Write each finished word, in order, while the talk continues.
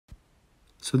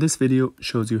So this video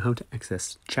shows you how to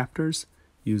access chapters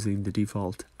using the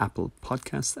default Apple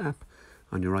Podcasts app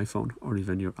on your iPhone or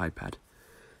even your iPad.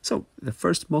 So the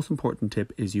first most important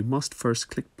tip is you must first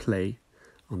click play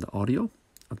on the audio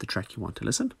of the track you want to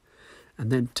listen,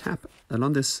 and then tap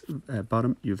along this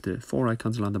bottom. You have the four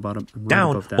icons along the bottom, and right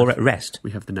down above that, or at rest.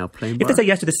 we have the now playing If bar. they say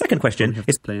yes to the second question,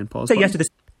 It's play and pause. say yes to the So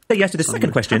I'm second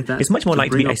gonna question, tap that it's much more to likely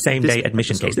to bring be a up same-day this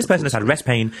admission episode case. This to person has full had rest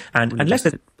pain, and I'm gonna unless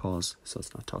just the hit pause so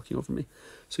it's not talking over me.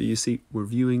 So you see we're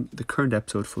viewing the current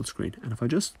episode full screen, and if I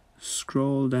just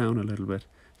scroll down a little bit,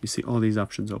 you see all these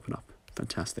options open up.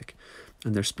 Fantastic.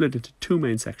 And they're split into two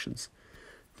main sections.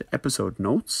 The episode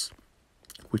notes,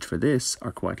 which for this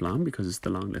are quite long because it's the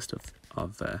long list of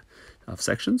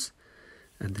sections,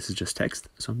 and this is just text.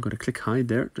 So I'm going to click hide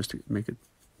there just to make it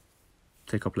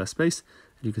take up less space,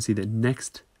 and you can see the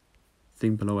next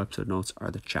thing below episode notes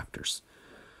are the chapters.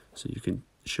 So you can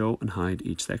show and hide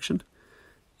each section.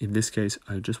 In this case,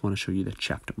 I just want to show you the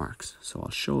chapter marks, so I'll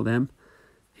show them,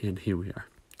 and here we are.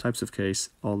 Types of case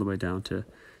all the way down to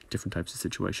different types of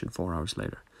situation 4 hours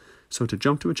later. So to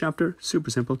jump to a chapter,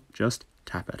 super simple, just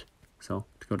tap it. So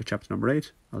to go to chapter number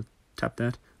 8, I'll tap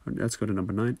that, or let's go to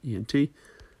number 9, ENT,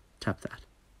 tap that.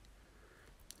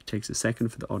 It takes a second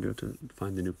for the audio to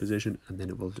find the new position, and then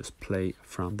it will just play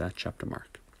from that chapter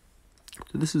mark.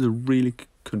 So this is a really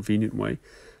convenient way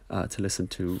to listen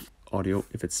to audio.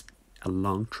 If it's a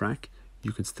long track,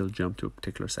 you can still jump to a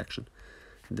particular section.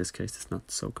 In this case, it's not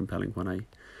so compelling when I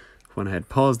had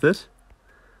paused it.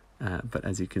 But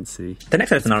as you can see, the next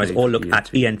set of scenarios all look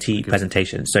at ENT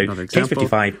presentations. So case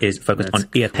 55 is focused on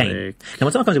ear pain. Now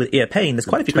when someone comes in with ear pain, there's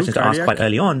quite a few questions to ask quite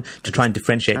early on to try and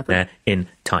differentiate there in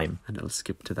time. And it'll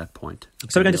skip to that point.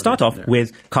 So we're going to start off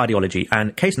with cardiology,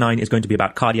 and case 9 is going to be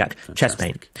about cardiac chest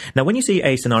pain. Now when you see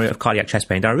a scenario of cardiac chest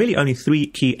pain, there are really only 3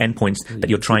 key endpoints that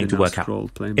you're trying to work out.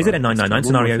 Is it a 999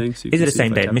 scenario? Is it a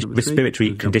same-day admission,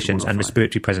 respiratory conditions and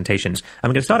respiratory presentations? And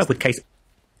we're going to start off with case.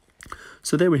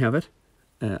 So there we have it.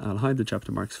 I'll hide the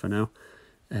chapter marks for now.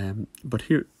 But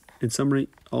here, in summary,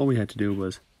 all we had to do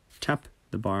was tap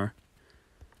the bar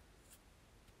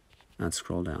and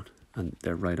scroll down. And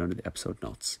they're right under the episode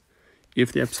notes.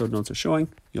 If the episode notes are showing,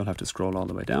 you'll have to scroll all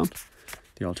the way down.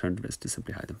 The alternative is to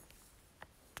simply hide them.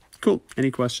 Cool.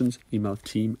 Any questions? Email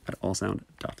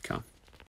team@allsound.com.